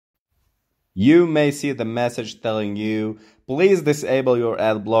You may see the message telling you, please disable your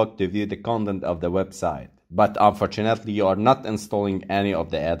ad block to view the content of the website. But unfortunately, you are not installing any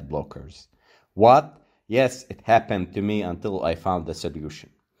of the ad blockers. What? Yes, it happened to me until I found the solution.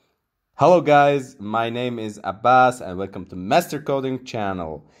 Hello guys, my name is Abbas and welcome to Master Coding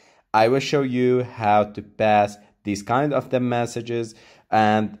channel. I will show you how to pass these kind of the messages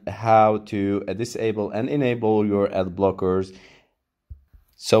and how to disable and enable your ad blockers.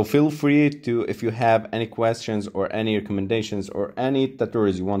 So feel free to, if you have any questions or any recommendations or any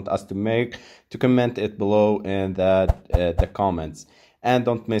tutorials you want us to make, to comment it below in the comments. And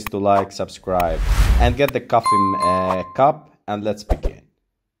don't miss to like, subscribe, and get the coffee cup, and let's begin.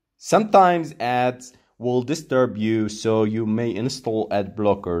 Sometimes ads will disturb you, so you may install ad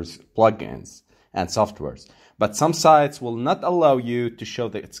blockers, plugins, and softwares. But some sites will not allow you to show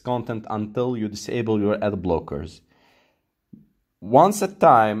its content until you disable your ad blockers. Once at a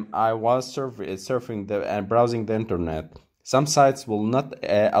time, I was surfing and browsing the internet. Some sites will not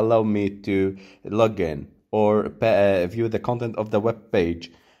allow me to log in or view the content of the web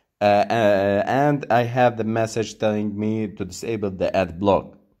page. And I have the message telling me to disable the ad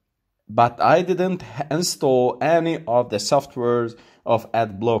block. But I didn't install any of the softwares of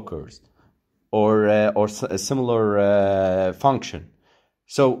ad blockers or a similar function.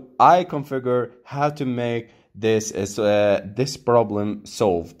 So I configure how to make this problem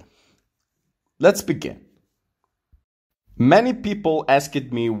solved. Let's begin. Many people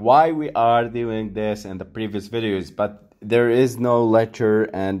asked me why we are doing this in the previous videos, but there is no lecture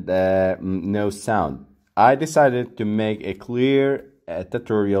and no sound. I decided to make a clear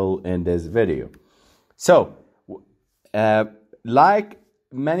tutorial in this video. So, like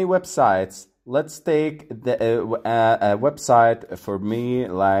many websites, let's take the website for me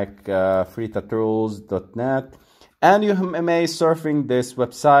like freetutorials.net, and you may surfing this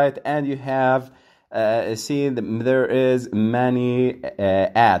website and you have seen there is many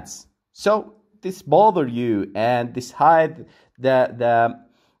ads. So this bother you and this hide the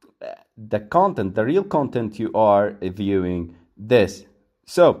content, the real content you are viewing this.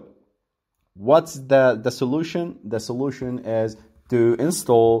 So what's the solution? The solution is to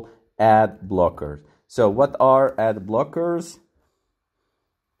install ad blockers. So what are ad blockers?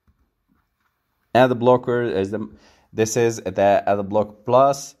 Ad blocker is this is the AdBlock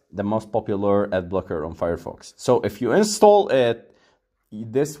Plus, the most popular ad blocker on Firefox. So if you install it,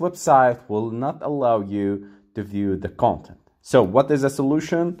 this website will not allow you to view the content. So what is the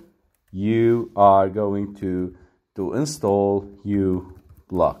solution? You are going to install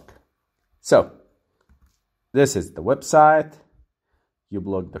uBlock. So this is the website,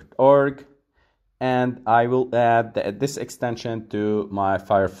 uBlock.org, and I will add this extension to my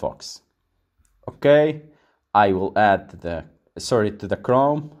Firefox. Okay, I will add to the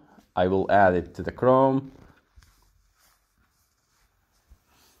Chrome. I will add it to the Chrome.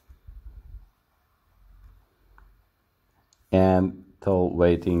 And till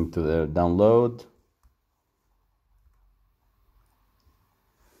waiting to the download.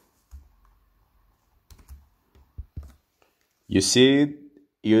 You see,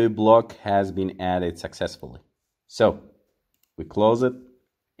 uBlock has been added successfully. So we close it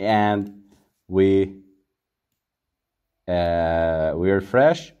and we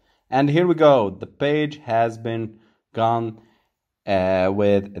refresh, and here we go. The page has been gone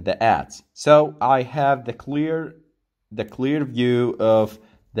with the ads. So I have the clear view of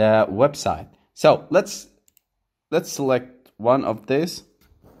the website. So let's select one of this.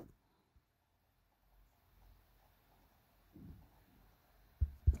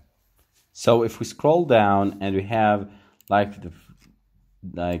 So if we scroll down and we have like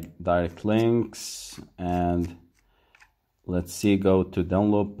direct links, and let's see, go to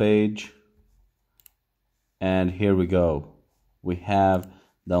download page, and here we go. We have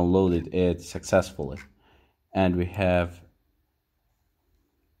downloaded it successfully, and we have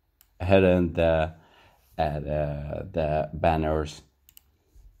hidden the banners.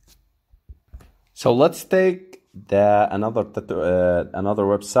 So let's take another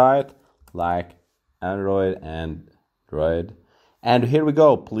website like Android and Droid. And here we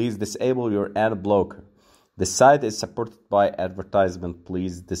go. Please disable your ad blocker. The site is supported by advertisement.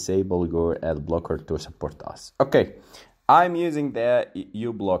 Please disable your ad blocker to support us. Okay, I'm using the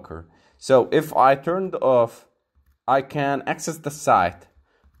uBlocker. So if I turned off, I can access the site,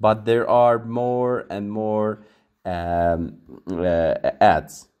 but there are more and more ads.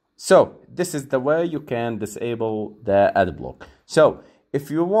 So this is the way you can disable the ad block. So if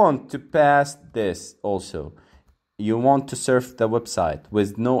you want to pass this also, you want to surf the website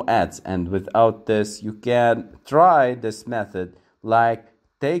with no ads and without this, you can try this method like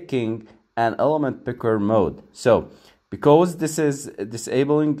taking an element picker mode. So because this is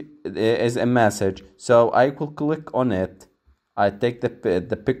disabling is a message, so I will click on it. I take the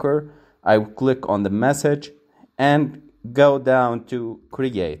picker, I will click on the message and go down to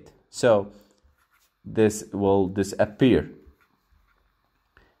create. So this will disappear,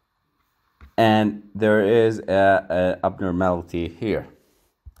 and there is a abnormality here.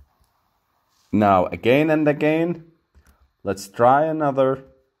 Now again and again, let's try another,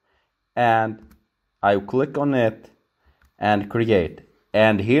 and I click on it and create,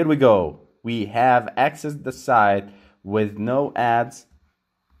 and here we go. We have accessed the site with no ads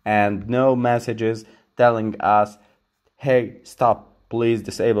and no messages telling us, hey, stop, please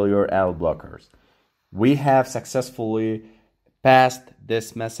disable your ad blockers. We have successfully passed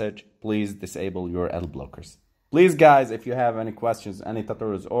this message, please disable your ad blockers. Please guys, if you have any questions, any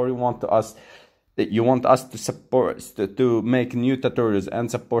tutorials, or you want us to support to make new tutorials and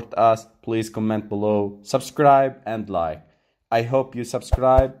support us, please comment below, subscribe and like. I hope you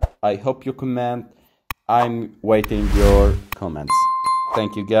subscribe, I hope you comment. I'm waiting your comments.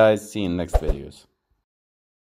 Thank you guys, see you in next videos.